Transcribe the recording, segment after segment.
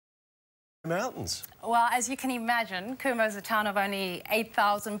Mountains? Well, as you can imagine, Cooma is a town of only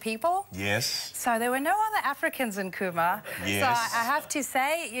 8,000 people. Yes. So there were no other Africans in Cooma. Yes. So I have to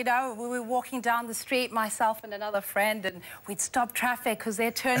say, you know, we were walking down the street, myself and another friend, and we'd stop traffic because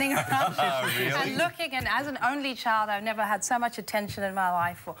they're turning around really? and looking. And as an only child, I've never had so much attention in my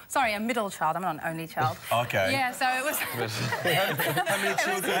life. Sorry, a middle child. I'm not an only child. Okay. Yeah, so it was...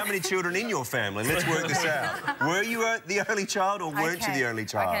 How many children in your family? Let's work this out. Were you the only child or weren't you the only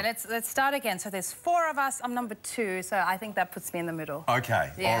child? Okay, let's start again. So there's 4 of us. I'm number 2, so I think that puts me in the middle.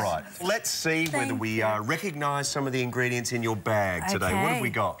 Okay, Yeah. all right. Let's see whether we recognise some of the ingredients in your bag today. Okay. What have we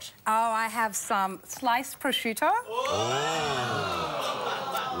got? Oh, I have some sliced prosciutto. Oh,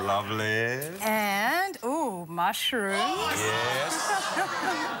 lovely. And, ooh, mushrooms. Yes.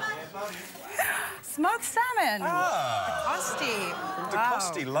 Smoked salmon. Ah. Costi. The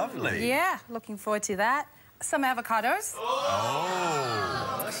Costi, lovely. Yeah, looking forward to that. Some avocados.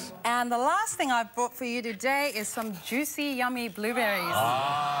 Oh. And the last thing I've brought for you today is some juicy, yummy blueberries.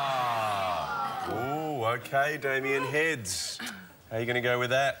 Ah. Oh, OK, Damien. Heads. How are you going to go with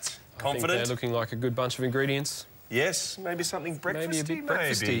that? Confident? I think they're looking like a good bunch of ingredients. Yes, maybe something breakfasty, maybe a bit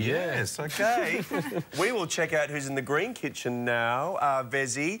breakfasty, yeah. Yes, OK. We will check out who's in the green kitchen now.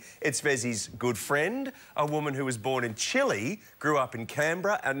 Vezi. It's Vezi's good friend, a woman who was born in Chile, grew up in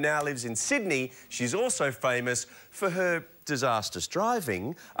Canberra and now lives in Sydney. She's also famous for her disastrous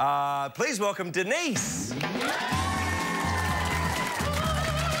driving. Please welcome Denise.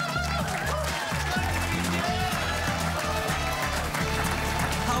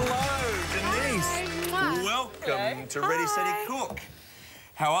 Welcome to Ready, Steady, Cook.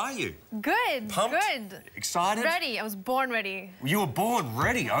 How are you? Good, Pumped? good. Excited? Ready. I was born ready. You were born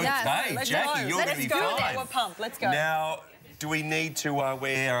ready. OK, Yes, Jackie, you're going to be fine. We're pumped. Let's go. Now, do we need to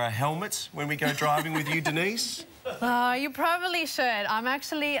wear helmets when we go driving with you, Denise? You probably should. I'm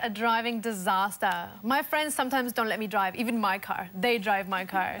actually a driving disaster. My friends sometimes don't let me drive, even my car. They drive my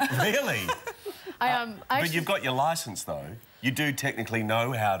car. Really? But you've got your licence, though. You do technically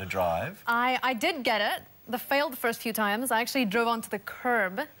know how to drive. I did get it. I failed the first few times. I actually drove onto the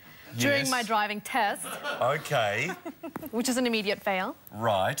curb during my driving test. OK. Which is an immediate fail.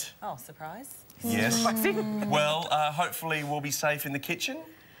 Right. Oh, surprise. Yes. Well, hopefully we'll be safe in the kitchen.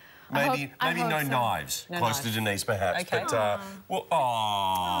 Maybe no knives close to Denise, perhaps. Okay. But,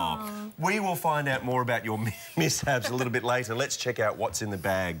 we will find out more about your mishaps a little bit later. Let's check out what's in the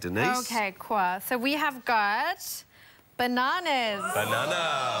bag, Denise. OK, cool. So we have got bananas.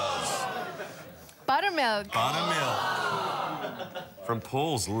 Bananas. Buttermilk. Buttermilk. From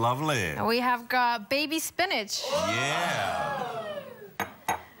Paul's, lovely. We have got baby spinach. Yeah.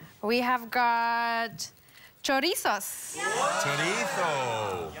 We have got chorizos.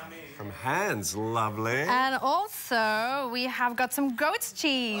 Chorizo. From Hans, lovely. And also, we have got some goat's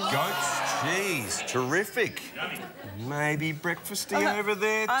cheese. Goat's cheese, terrific. Maybe breakfasty over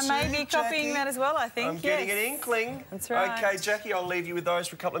there too, I may be copying Jackie? that as well, I think. I'm getting an inkling. That's right. OK, Jackie, I'll leave you with those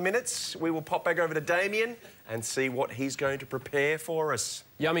for a couple of minutes. We will pop back over to Damien and see what he's going to prepare for us.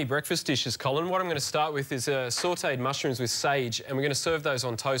 Yummy breakfast dishes, Colin. What I'm going to start with is sautéed mushrooms with sage, and we're going to serve those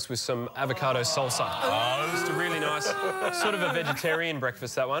on toast with some avocado salsa. Oh. Just a really nice, sort of a vegetarian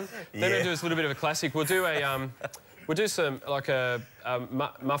breakfast, that one. Then we'll do a little bit of a classic. We'll do a, we'll do some, like a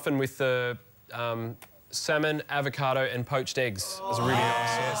muffin with the salmon, avocado and poached eggs. That's a really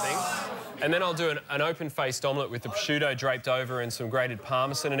nice sort of thing. And then I'll do an open-faced omelette with the prosciutto draped over and some grated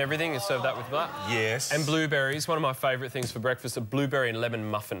parmesan and everything, and serve that with that. Yes. And blueberries. One of my favourite things for breakfast, a blueberry and lemon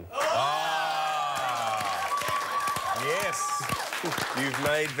muffin. Yes. You've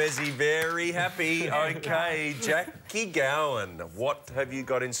made Vezi very happy. OK, Jackie Gowan, what have you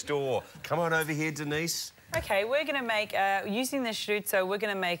got in store? Come on over here, Denise. OK, we're going to make, using the chorizo, we're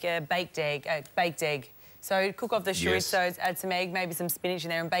going to make a baked egg. So cook off the chorizos, add some egg, maybe some spinach in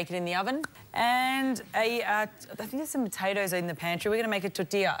there and bake it in the oven. And I think there's some potatoes in the pantry. We're going to make a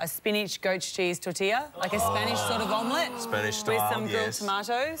tortilla, a spinach goat's cheese tortilla, like a Spanish sort of omelette. Spanish style, with some grilled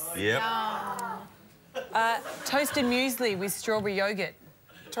tomatoes. Yep. Toasted muesli with strawberry yoghurt.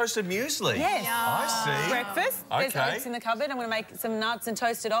 Toasted muesli? Yes. I see. Breakfast. There's OK. oats in the cupboard. I'm going to make some nuts and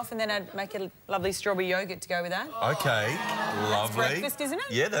toast it off, and then I'd make a lovely strawberry yoghurt to go with that. OK, lovely. That's breakfast, isn't it?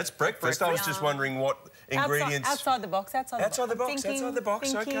 Yeah, that's breakfast. I was just wondering what ingredients... Outside the box, outside the box. Outside the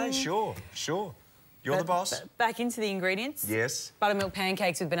box, OK, sure. You're the boss? Back into the ingredients. Yes. Buttermilk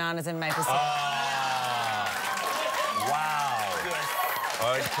pancakes with bananas and maple syrup. Wow.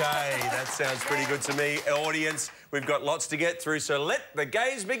 OK, that sounds pretty good to me. Audience, we've got lots to get through, so let the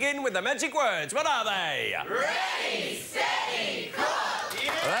games begin with the magic words. What are they? Ready, steady, cook!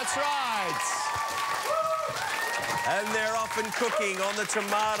 Yeah. That's right. And they're often cooking on the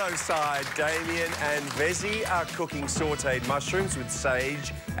tomato side. Damien and Vezi are cooking sautéed mushrooms with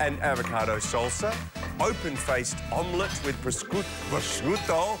sage and avocado salsa, open-faced omelette with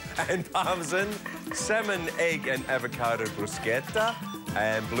prosciutto and parmesan, salmon, egg and avocado bruschetta,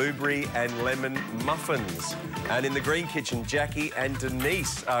 and blueberry and lemon muffins. And in the green kitchen, Jackie and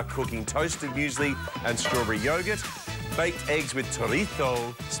Denise are cooking toasted muesli and strawberry yoghurt, baked eggs with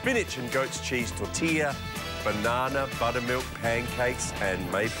chorizo, spinach and goat's cheese tortilla, banana buttermilk pancakes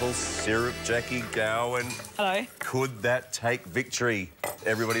and maple syrup. Jackie Gowan. Hello. Could that take victory?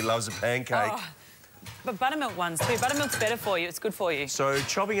 Everybody loves a pancake. Oh, but buttermilk ones too. Buttermilk's better for you. It's good for you. So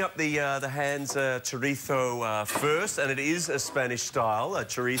chopping up the hands chorizo first, and it is a Spanish style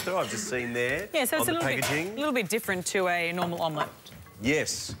chorizo. I've just seen there. Yeah, so it's on a little bit different to a normal omelette.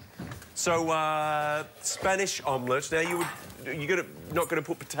 Yes. So Spanish omelette. Now not gonna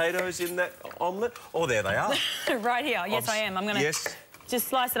put potatoes in that omelette? Oh, there they are. Right here. Yes, I am. I'm gonna just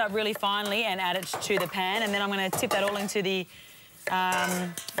slice it up really finely and add it to the pan, and then I'm gonna tip that all into the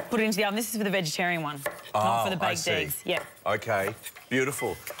put it into the oven. This is for the vegetarian one, not for the baked eggs. Yeah. Okay,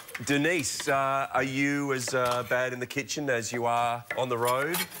 beautiful. Denise, are you as bad in the kitchen as you are on the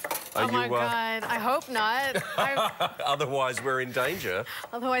road? Oh my God, I hope not. Otherwise, we're in danger.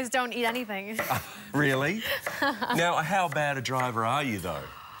 Otherwise, don't eat anything. Really? Now, how bad a driver are you, though?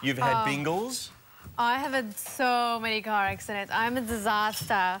 You've had bingles? I have had so many car accidents. I'm a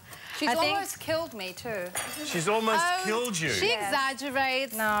disaster. She's almost killed me, too. She's almost killed you? She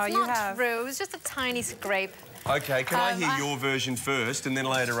exaggerates. No, it's not true. It was just a tiny scrape. OK, can I hear your version first, and then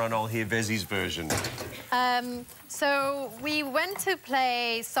later on I'll hear Vezi's version? So we went to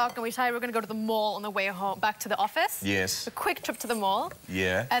play soccer, and we decided we were going to go to the mall on the way home, back to the office. Yes. A quick trip to the mall.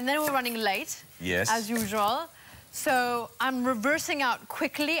 Yeah. And then we're running late. Yes. As usual. So I'm reversing out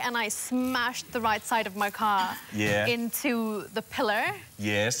quickly, and I smashed the right side of my car into the pillar.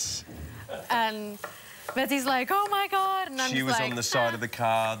 Yes. And Betty's like, oh my God. And I'm she was on the side of the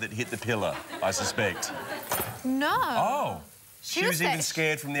car that hit the pillar, I suspect. No. Oh. She was even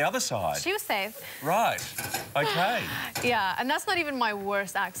scared from the other side. She was safe. Right. OK. Yeah, and that's not even my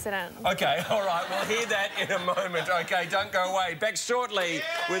worst accident. OK, all right, we'll hear that in a moment. OK, don't go away. Back shortly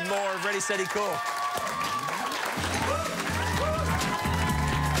with more of Ready, Steady, Cook.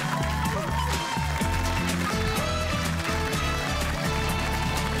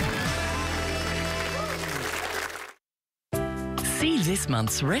 See this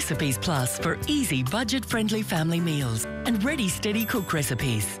month's Recipes Plus for easy, budget-friendly family meals and Ready, Steady Cook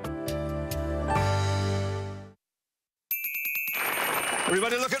recipes.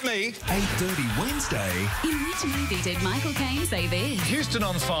 Everybody look at me. 8:30 Wednesday. In which movie did Michael Caine say this? Houston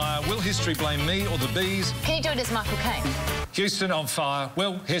on fire. Will history blame me or the bees? Can you do it as Michael Caine? Houston on fire.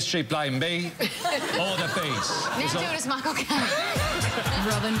 Will history blame me or the bees? Now do it as Michael Caine.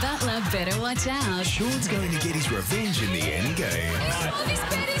 Robin Butler better watch out. Sean's going to get his revenge in the end game. This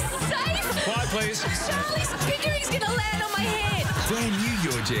bed is safe. Quiet, please. Charlie's fingering's going to land on my head. Brand new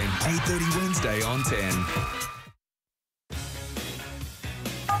Your Gen, 8:30 Wednesday on 10.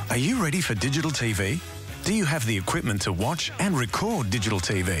 Are you ready for digital TV? Do you have the equipment to watch and record digital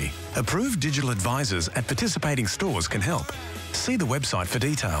TV? Approved digital advisors at participating stores can help. See the website for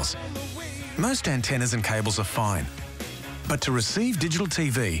details. Most antennas and cables are fine, but to receive digital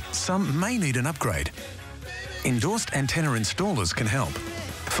TV, some may need an upgrade. Endorsed antenna installers can help.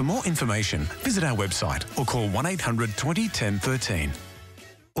 For more information, visit our website or call 1800 20 10 13.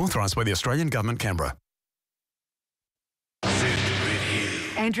 Authorised by the Australian Government, Canberra.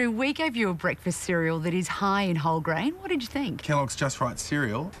 Andrew, we gave you a breakfast cereal that is high in whole grain. What did you think? Kellogg's Just Right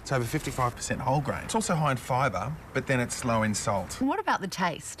cereal. It's over 55% whole grain. It's also high in fibre, but then it's low in salt. And what about the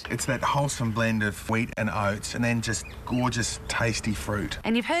taste? It's that wholesome blend of wheat and oats, and then just gorgeous, tasty fruit.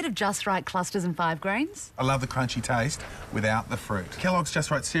 And you've heard of Just Right clusters and 5 grains? I love the crunchy taste without the fruit. Kellogg's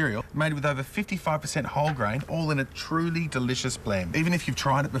Just Right cereal, made with over 55% whole grain, all in a truly delicious blend. Even if you've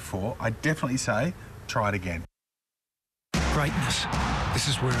tried it before, I definitely say try it again. Greatness. This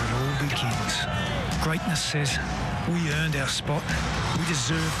is where it all begins. Greatness says, we earned our spot. We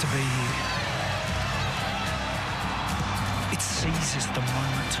deserve to be here. It seizes the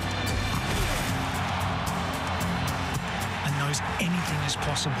moment and knows anything is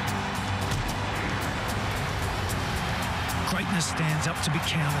possible. Greatness stands up to be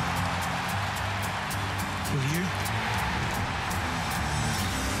counted. Will you?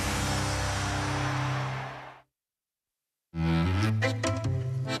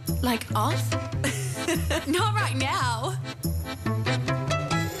 Like off? Not right now.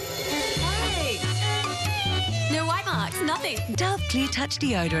 Hey! No white marks, nothing. Dove Clear Touch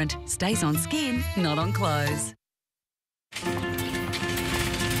Deodorant stays on skin, not on clothes.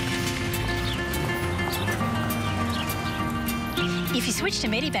 If you switch to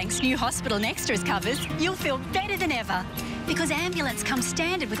Medibank's new hospital and extras covers, you'll feel better than ever. Because ambulance comes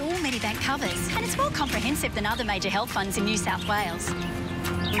standard with all Medibank covers, and it's more comprehensive than other major health funds in New South Wales.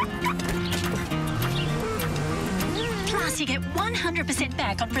 Plus, you get 100%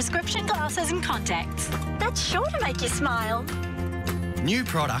 back on prescription glasses and contacts. That's sure to make you smile. New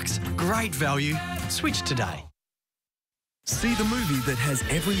products, great value. Switch today. See the movie that has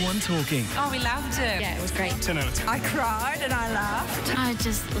everyone talking. Oh, we loved it. Yeah, it was great. 10 out of 10. I cried and I laughed. I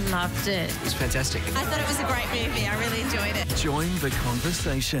just loved it. It was fantastic. I thought it was a great movie. I really enjoyed it. Join the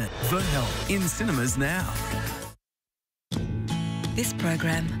conversation. The Help in cinemas now. This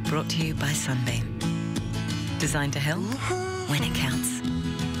program brought to you by Sunbeam. Designed to help when it counts.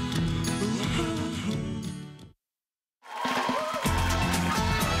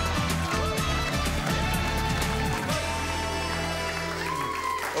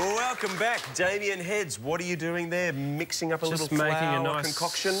 Welcome back, Damien Heads. What are you doing there? Mixing up a little flour making a nice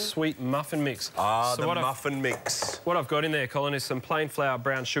concoction? Sweet muffin mix. Ah, so the muffin mix. What I've got in there, Colin, is some plain flour,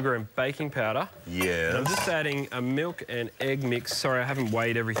 brown sugar and baking powder. Yes. And I'm just adding a milk and egg mix. Sorry, I haven't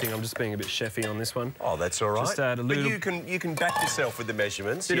weighed everything. I'm just being a bit chefy on this one. Oh, that's all right. Just add a little... But you can back yourself with the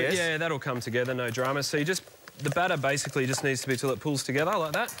measurements, yes? Yeah, that'll come together, no drama. So you just... The batter basically just needs to be till it pulls together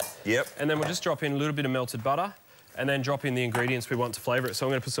like that. Yep. And then we'll just drop in a little bit of melted butter and then drop in the ingredients we want to flavour it. So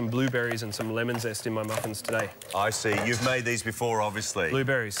I'm going to put some blueberries and some lemon zest in my muffins today. I see. You've made these before, obviously.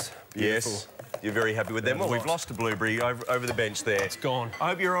 Blueberries. Beautiful. Yes. You're very happy with them. Well, we've lost a blueberry over the bench there. It's gone. I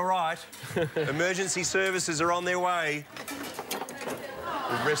hope you're all right. Emergency services are on their way.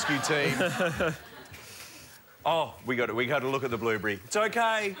 The rescue team. Oh, we got to look at the blueberry. It's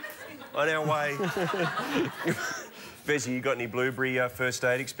okay. On our way. Vezi, you got any blueberry first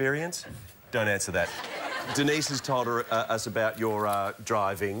aid experience? Don't answer that. Denise has told us about your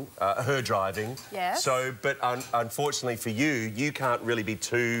driving, her driving. Yes. So, but unfortunately for you, you can't really be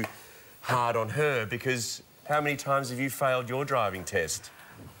too hard on her because how many times have you failed your driving test?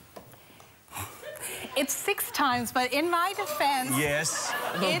 It's 6 times, but in my defence... Yes.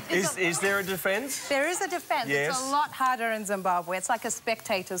 Is there a defence? There is a defence. Yes. It's a lot harder in Zimbabwe. It's like a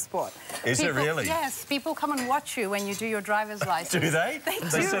spectator sport. Is it really? Yes. People come and watch you when you do your driver's licence. Do they?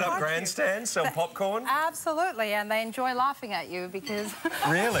 They set up grandstands, sell popcorn? Absolutely, and they enjoy laughing at you because...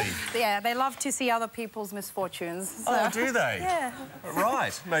 Really? Yeah, they love to see other people's misfortunes. So. Oh, do they? Yeah.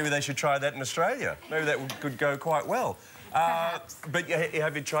 Right. Maybe they should try that in Australia. Maybe that could go quite well. But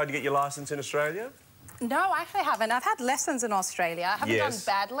have you tried to get your licence in Australia? No, I actually haven't. I've had lessons in Australia. I haven't done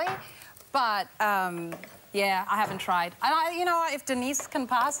badly, but yeah, I haven't tried. And you know, if Denise can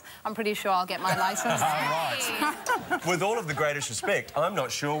pass, I'm pretty sure I'll get my licence. Right. With all of the greatest respect, I'm not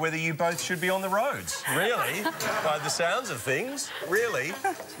sure whether you both should be on the roads. Really, by the sounds of things. Really.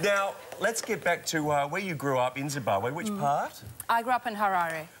 Now, let's get back to where you grew up in Zimbabwe. Which part? I grew up in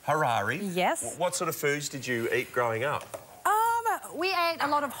Harare. Harare? Yes. What sort of foods did you eat growing up? We ate a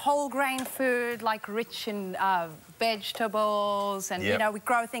lot of whole grain food, like rich in vegetables, and you know, we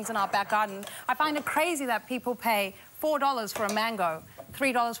grow things in our back garden. I find it crazy that people pay $4 for a mango,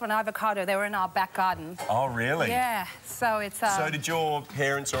 $3 for an avocado. They were in our back garden. Oh, really? Yeah. So it's. So did your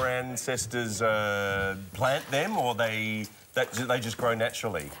parents or ancestors plant them, or they just grow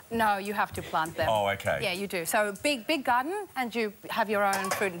naturally? No, you have to plant them. Oh, okay. Yeah, you do. So big garden, and you have your own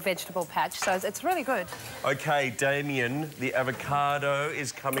fruit and vegetable patch. So it's really good. Okay, Damien, the avocado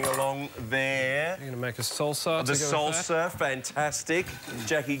is coming along there. You're going to make a salsa. The salsa, fantastic.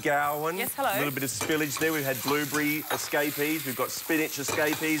 Jackie Gowan. Yes, hello. A little bit of spillage there. We've had blueberry escapees. We've got spinach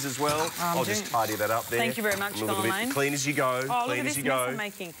escapees as well. I'll just tidy that up there. Thank you very much, Colin. Clean as you go. Oh, clean look at as this you mess go. I'm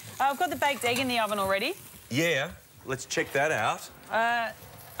making. I've got the baked egg in the oven already. Yeah. Let's check that out.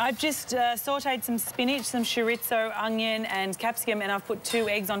 I've just sautéed some spinach, some chorizo, onion and capsicum, and I've put 2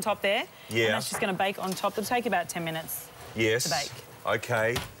 eggs on top there. Yeah. And that's just going to bake on top. It'll take about 10 minutes to bake.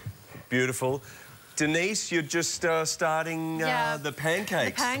 OK. Beautiful. Denise, you're just starting the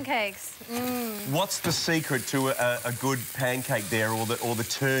pancakes. The pancakes. What's the secret to a good pancake there, or the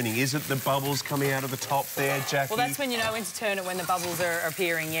turning? Is it the bubbles coming out of the top there, Jackie? Well, that's when you know when to turn it, when the bubbles are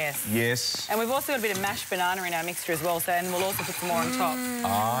appearing, yes. Yes. And we've also got a bit of mashed banana in our mixture as well, so, and we'll also put some more on top.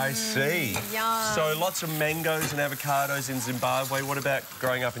 I see. Yum. So lots of mangoes and avocados in Zimbabwe. What about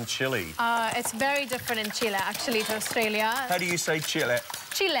growing up in Chile? It's very different in Chile, actually, to Australia. How do you say Chile?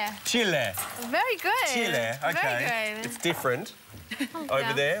 Chile. Chile. Very good. Chile, OK. Very good. It's different.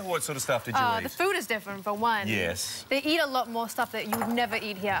 Over there, what sort of stuff did you eat? The food is different, for one. Yes. They eat a lot more stuff that you would never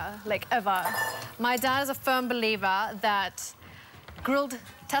eat here, like, ever. My dad is a firm believer that grilled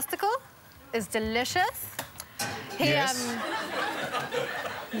testicle is delicious. He, yes.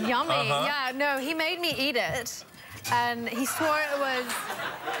 Yummy. Yeah, no, he made me eat it. and he swore it was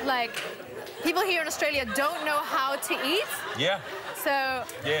like people here in Australia don't know how to eat. Yeah. So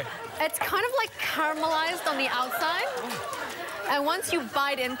it's kind of like caramelized on the outside, and once you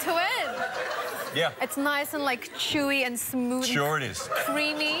bite into it, it's nice and like chewy and smooth. Sure it is.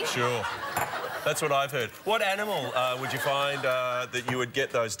 Creamy. Sure. That's what I've heard. What animal would you find that you would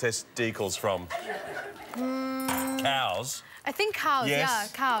get those testicles from? Cows. I think cows, yeah,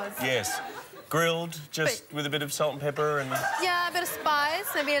 cows. Yes. Grilled, just with a bit of salt and pepper and... Yeah, a bit of spice,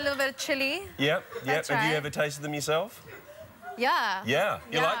 maybe a little bit of chili. Yep. That's Have you right. ever tasted them yourself? Yeah. Yeah.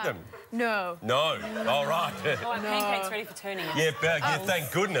 You like them? No. No. All right. Oh, my pancake's ready for turning. Yeah,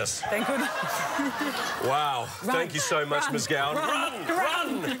 thank goodness. Thank goodness. Wow. Thank you so much, Ms. Gowan.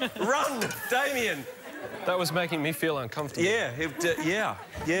 Run! Damien! That was making me feel uncomfortable. Yeah,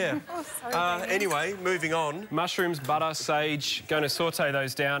 anyway, moving on. Mushrooms, butter, sage. Going to sauté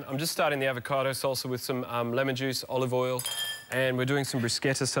those down. I'm just starting the avocado salsa with some lemon juice, olive oil, and we're doing some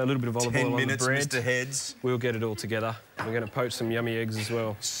bruschetta, so a little bit of olive oil on the bread. 10 minutes, Mr. Heads. We'll get it all together. We're going to poach some yummy eggs as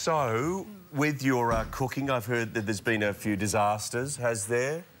well. So, with your cooking, I've heard that there's been a few disasters, has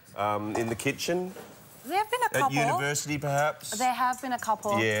there, in the kitchen? There have been a couple. At university, perhaps? There have been a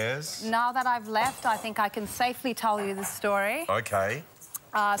couple. Yes. Now that I've left, I think I can safely tell you the story. OK.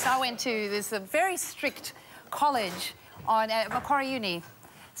 So I went to this very strict college at Macquarie Uni.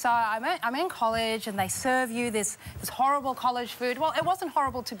 So I'm in college and they serve you this horrible college food. Well, it wasn't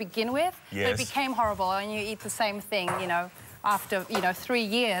horrible to begin with, but it became horrible and you eat the same thing, you know, after, 3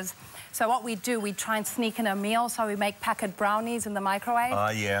 years. So what we do, we try and sneak in a meal, so we make packet brownies in the microwave.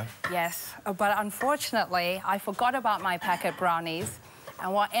 Yeah. Yes, but unfortunately, I forgot about my packet brownies.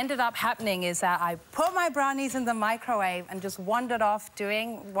 And what ended up happening is that I put my brownies in the microwave and just wandered off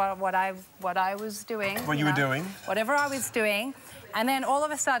doing what I was doing. What you were doing? Whatever I was doing. And then all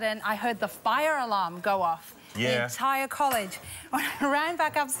of a sudden, I heard the fire alarm go off. The entire college. When I ran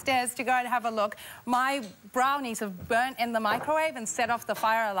back upstairs to go and have a look, my brownies have burnt in the microwave and set off the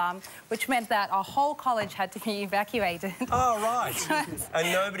fire alarm, which meant that our whole college had to be evacuated. Oh, right.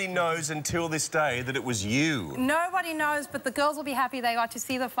 And nobody knows until this day that it was you. Nobody knows, but the girls will be happy they got to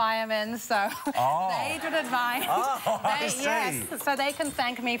see the firemen, so they didn't mind. Oh, I see. Yes, so they can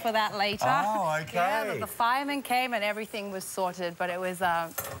thank me for that later. Oh, OK. Yeah, the firemen came and everything was sorted, but it was,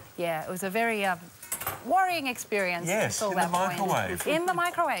 it was a very... worrying experience until that point. In the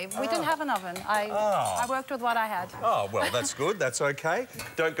microwave. We didn't have an oven. I worked with what I had. Oh, well, that's good. That's OK.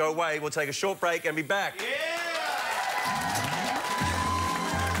 Don't go away. We'll take a short break and be back.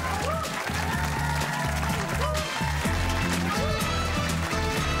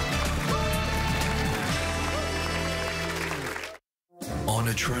 On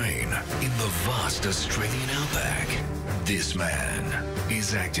a train in the vast Australian outback, this man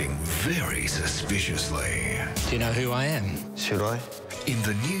is acting very suspiciously. Do you know who I am? Should I? In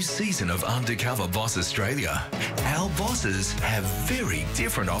the new season of Undercover Boss Australia, our bosses have very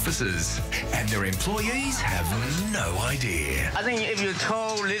different offices and their employees have no idea. I think if you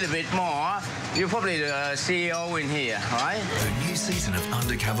told a little bit more, you're probably the CEO in here, right? The new season of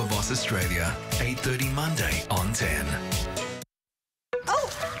Undercover Boss Australia, 8:30 Monday on 10.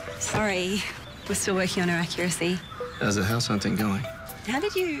 Sorry, we're still working on our accuracy. How's the house hunting going? How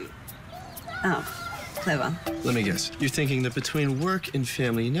did you... Oh, clever. Let me guess. You're thinking that between work and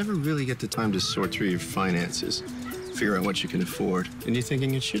family, you never really get the time to sort through your finances, figure out what you can afford, and you're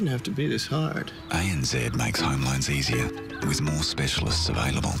thinking it shouldn't have to be this hard. ANZ makes home loans easier, with more specialists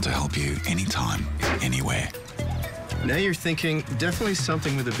available to help you anytime, anywhere. Now you're thinking definitely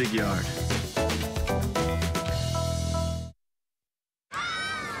something with a big yard.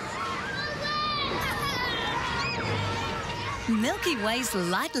 Milky Way's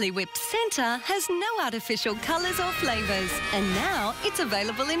lightly whipped centre has no artificial colours or flavours. And now it's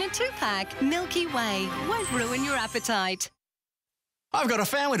available in a 2-pack. Milky Way won't ruin your appetite. I've got a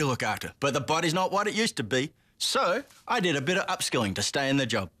family to look after, but the body's not what it used to be. So I did a bit of upskilling to stay in the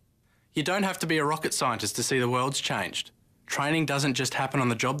job. You don't have to be a rocket scientist to see the world's changed. Training doesn't just happen on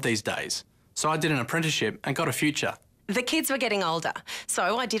the job these days. So I did an apprenticeship and got a future. The kids were getting older,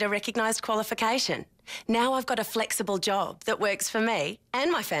 so I did a recognised qualification. Now I've got a flexible job that works for me and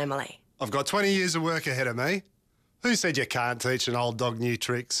my family. I've got 20 years of work ahead of me. Who said you can't teach an old dog new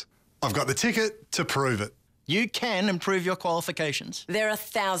tricks? I've got the ticket to prove it. You can improve your qualifications. There are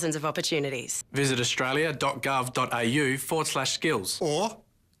thousands of opportunities. Visit australia.gov.au/skills. Or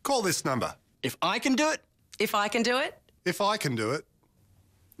call this number. If I can do it. If I can do it. If I can do it.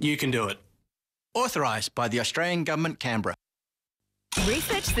 You can do it. Authorised by the Australian Government, Canberra.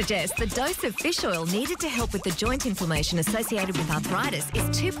 Research suggests the dose of fish oil needed to help with the joint inflammation associated with arthritis is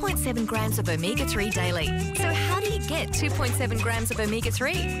 2.7 grams of omega-3 daily. So how do you get 2.7 grams of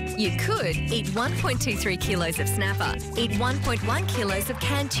omega-3? You could eat 1.23 kilos of snapper, eat 1.1 kilos of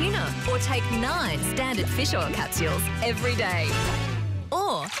canned tuna, or take 9 standard fish oil capsules every day.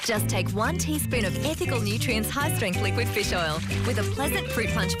 Or just take 1 teaspoon of Ethical Nutrients high-strength liquid fish oil with a pleasant fruit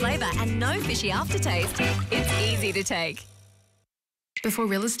punch flavour and no fishy aftertaste. It's easy to take. Before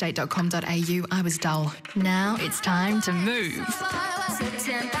realestate.com.au, I was dull. Now it's time to move.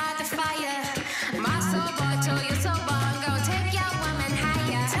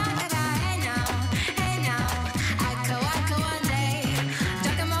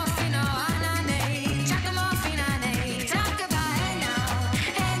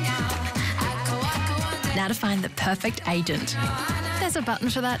 Now to find the perfect agent. There's a button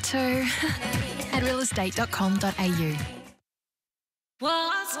for that too. At realestate.com.au.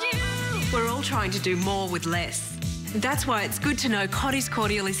 We're all trying to do more with less. That's why it's good to know Cottee's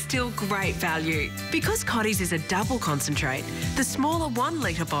cordial is still great value. Because Cottee's is a double concentrate, the smaller 1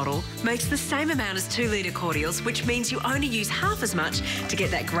 litre bottle makes the same amount as 2 litre cordials, which means you only use half as much to get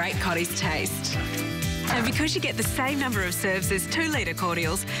that great Cottee's taste. And because you get the same number of serves as 2 litre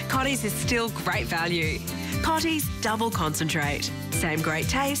cordials, Cottee's is still great value. Cottee's double concentrate. Same great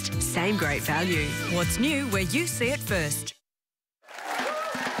taste, same great value. What's new where you see it first?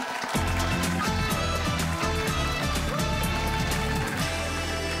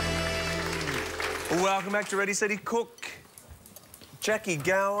 Welcome back to Ready, Steady, Cook. Jackie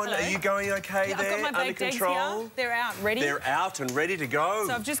Gowan, Hello. Are you going okay Yeah, there? I've got my baked eggs here. They're out, ready. They're out and ready to go.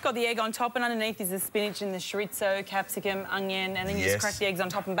 So I've just got the egg on top, and underneath is the spinach and the chorizo, capsicum, onion, and then you just crack the eggs on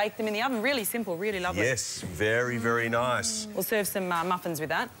top and bake them in the oven. Really simple, really lovely. Yes, very, very nice. We'll serve some muffins with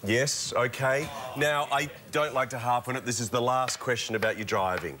that. Yes, okay. Now, I don't like to harp on it. This is the last question about your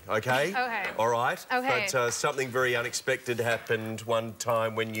driving, okay? Okay. All right? Okay. But something very unexpected happened one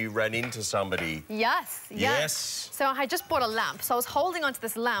time when you ran into somebody. Yes. So I just bought a lamp, so I was holding onto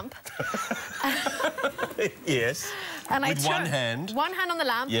this lamp. Yes. And with one hand. One hand on the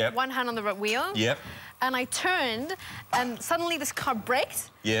lamp, Yep. one hand on the wheel. Yep. And I turned, and suddenly this car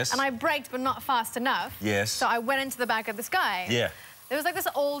braked. Yes. And I braked, but not fast enough. Yes. So I went into the back of this guy. Yeah. There was like this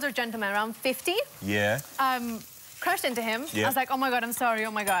older gentleman, around 50. Yeah. Crashed into him. Yep. I was like, oh my God, I'm sorry,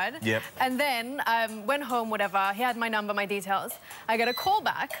 oh my God. Yep. And then went home, whatever. He had my number, my details. I get a call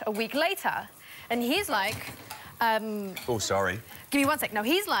back a week later, and he's like... oh, sorry. Give me 1 sec. No,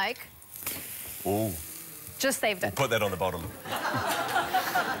 he's like... Oh. Just saved it. Put that on the bottom.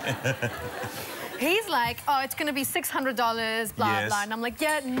 He's like, oh, it's going to be $600, blah, blah. And I'm like,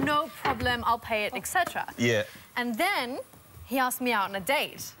 yeah, no problem, I'll pay it, etc. Yeah. And then he asked me out on a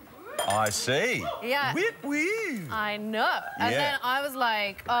date. I see. Yeah. Whip, whip. I know. And then I was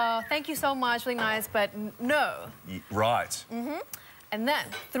like, oh, thank you so much, really nice, but no. Right. And then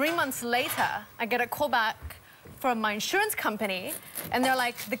 3 months later, I get a call back from my insurance company, and they're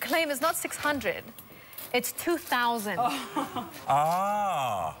like, the claim is not 600, it's 2,000.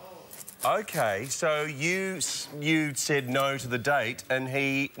 Ah. Okay, so you said no to the date, and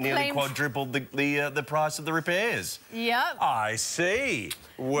he nearly quadrupled the price of the repairs. Yep. I see.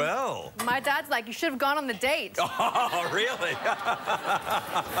 Well. My dad's like, you should have gone on the date. Oh, really?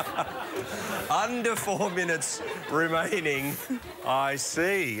 Under 4 minutes remaining. I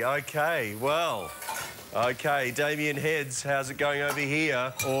see. Okay, well. Okay, Damien Heads, how's it going over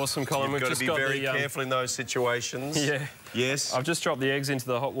here? Awesome, Colin. You've got to be very careful in those situations. Yeah. Yes. I've just dropped the eggs into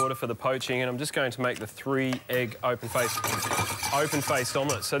the hot water for the poaching, and I'm just going to make the 3-egg open-faced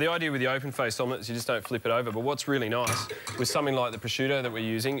omelette. So the idea with the open-faced omelette is you just don't flip it over. But what's really nice with something like the prosciutto that we're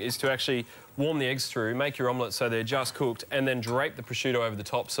using is to actually warm the eggs through, make your omelette so they're just cooked, and then drape the prosciutto over the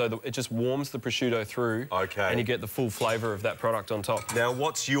top so that it just warms the prosciutto through. Okay. And you get the full flavour of that product on top. Now,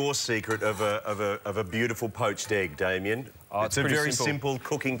 what's your secret of a beautiful poached egg, Damien? Oh, it's a very simple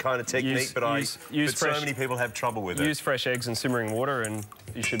cooking kind of technique, but so many people have trouble with it. Use fresh eggs and simmering water and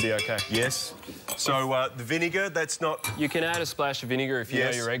you should be okay. Yes. So the vinegar, that's not... You can add a splash of vinegar if you know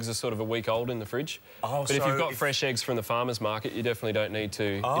your eggs are sort of a week old in the fridge. Oh, but if you've got fresh eggs from the farmer's market, you definitely don't need to,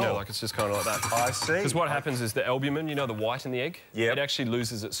 you know, like it's just kind of like that. I see. Because what happens is the albumin, you know, the white in the egg, it actually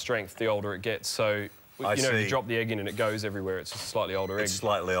loses its strength the older it gets. So... you know, you drop the egg in and it goes everywhere. It's a slightly older egg. It's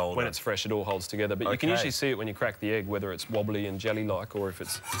slightly older. When it's fresh, it all holds together. But you can usually see it when you crack the egg, whether it's wobbly and jelly-like or if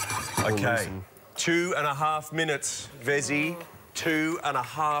it's... Okay. 2.5 minutes, Vezi.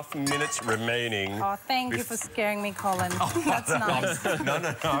 2.5 minutes remaining. Oh, thank you for scaring me, Colin. That's nice.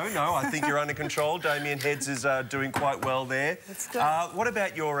 No. I think you're under control. Damien Heads is doing quite well there. That's good. What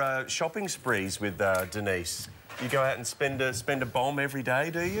about your shopping sprees with Denise? You go out and spend a bomb every day,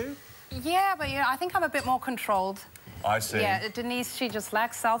 do you? Yeah, but I think I'm a bit more controlled. I see. Yeah, Denise, she just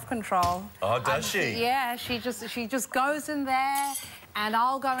lacks self-control. Oh, does she? Yeah, she just goes in there, and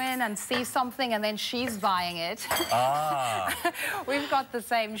I'll go in and see something, and then she's buying it. Ah. We've got the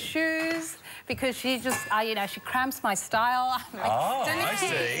same shoes because she just, she cramps my style. I'm like, I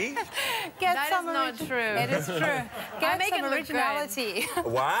see. That is not true. It is true. Get some originality.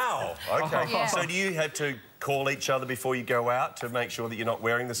 Wow. Okay. Yeah. So do you have to call each other before you go out to make sure that you're not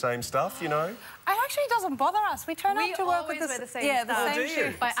wearing the same stuff, you know? It actually doesn't bother us. We turn up to work with wear the same the same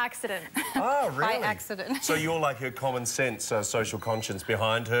shoes. by accident. Oh, really? By accident. So you're like her common sense, social conscience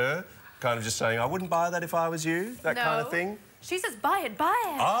behind her, kind of just saying, I wouldn't buy that if I was you, that kind of thing? She says, buy it, buy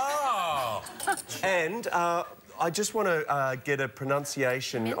it. Oh! And I just want to get a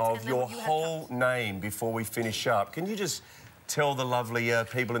pronunciation of your whole name before we finish up. Can you just tell the lovely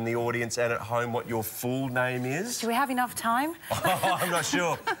people in the audience and at home what your full name is? Do we have enough time? I'm not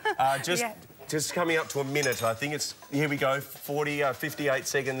sure. Just coming up to a minute. I think it's... Here we go. 58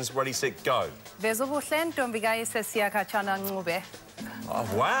 seconds. Ready, set, go. Oh,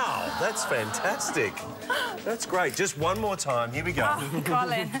 wow. That's fantastic. That's great. Just one more time. Here we go.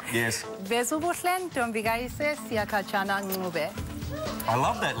 Colin. Yes. I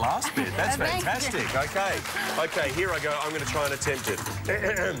love that last bit. That's fantastic. Okay. Okay, here I go. I'm going to try and attempt it.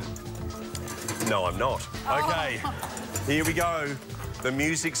 No, I'm not. Okay. Here we go. The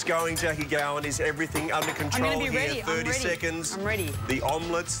music's going, Jackie Gowan. Is everything under control I'm gonna be here? ready. 30 seconds. I'm ready. The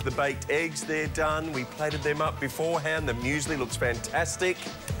omelettes, the baked eggs, they're done. We plated them up beforehand. The muesli looks fantastic.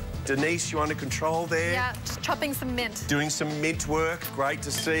 Denise, you under control there? Yeah, just chopping some mint. Doing some mint work. Great to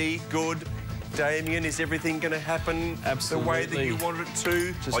see. Good. Damien, is everything going to happen the way that you want it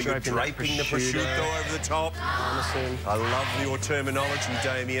to? Just you're draping the prosciutto over the top? Honestly. I love your terminology,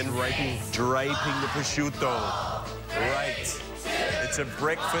 Damien. Draping the prosciutto. Great. It's a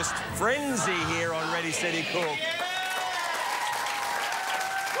breakfast frenzy here on Ready, Steady, Cook.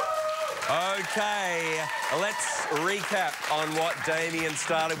 OK, let's recap on what Damien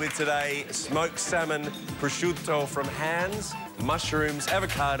started with today. Smoked salmon, prosciutto from Hans, mushrooms,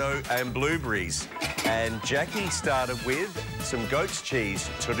 avocado and blueberries. And Jackie started with some goat's cheese,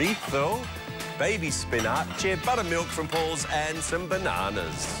 chorizo, baby spinach, buttermilk from Paul's and some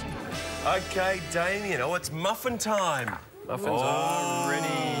bananas. OK, Damien, it's muffin time. Muffins are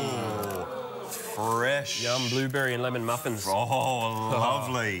ready. Fresh. Yum, blueberry and lemon muffins. Oh,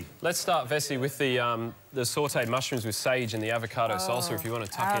 lovely. Let's start, Vezi, with the sautéed mushrooms with sage and the avocado salsa, if you want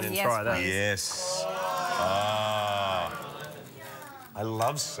to tuck in and try that. Yes. Ah. I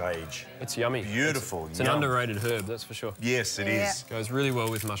love sage. It's yummy. Beautiful. It's an underrated herb, that's for sure. Yes, it is. Goes really well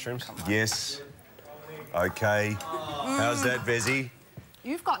with mushrooms. Yes. OK. How's that, Vezi?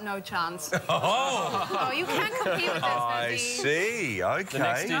 You've got no chance. Oh, you can't compete with this, I see. OK.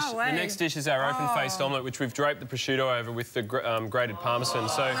 The next dish is our open-faced omelette, which we've draped the prosciutto over with the grated parmesan.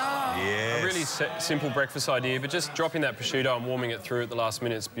 So a really simple breakfast idea, but just dropping that prosciutto and warming it through at the last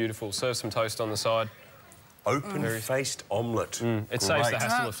minute is beautiful. Serve some toast on the side. Open-faced omelette. It saves the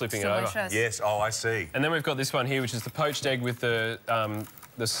hassle of flipping it over. Yes, I see. And then we've got this one here, which is the poached egg with the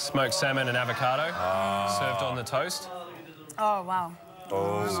smoked salmon and avocado served on the toast. Oh, wow.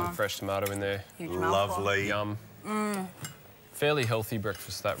 Oh, some fresh tomato in there. Lovely. Yum. Fairly healthy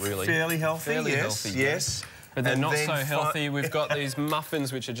breakfast, that really. Fairly healthy, yes. But they're not so healthy. We've got these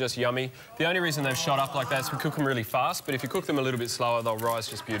muffins, which are just yummy. The only reason they've shot up like that is we cook them really fast, but if you cook them a little bit slower, they'll rise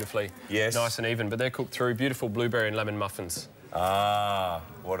just beautifully. Yes. Nice and even, but they're cooked through. Beautiful blueberry and lemon muffins. Ah,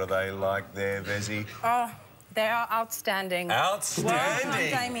 what are they like there, Vezi? Oh, they are outstanding. Outstanding?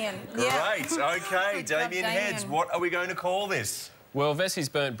 Well done, Damien. Great, OK. Damien Heads, what are we going to call this? Well, Vezi's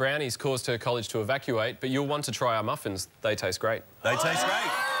burnt brownies caused her college to evacuate, but you'll want to try our muffins. They taste great. They taste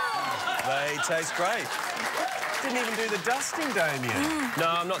great. They taste great. Didn't even do the dusting, Damien. No,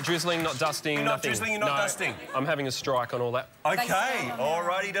 I'm not drizzling, not dusting, You're nothing. not drizzling, you're not dusting? I'm having a strike on all that. OK, all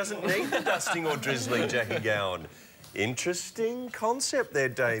right, he doesn't need the dusting or drizzling, Jackie Gowan. Interesting concept there,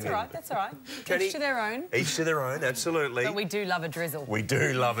 Damien. That's all right, Each to their own. Each to their own, absolutely. But we do love a drizzle. We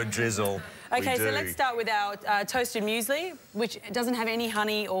do love a drizzle. OK, so let's start with our toasted muesli, which doesn't have any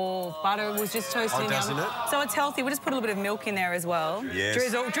honey or butter. It was just toasted in the oven. Doesn't it? So it's healthy. We'll just put a little bit of milk in there as well. Yes.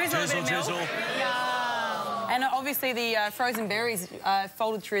 Drizzle a bit of milk. Drizzle. And obviously the frozen berries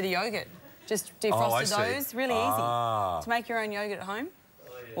folded through the yogurt. Just defrosted those. Really easy. To make your own yogurt at home.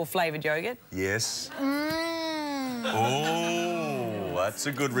 Or flavoured yogurt. Yes. Oh, that's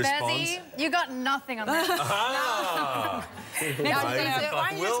a good response. Vezi, you got nothing on that. Why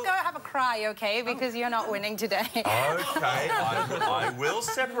don't you just go have a cry, okay? Because you're not winning today. Okay, I will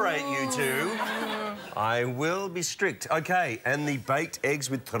separate you two. I will be strict. Okay, and the baked eggs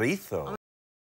with chorizo.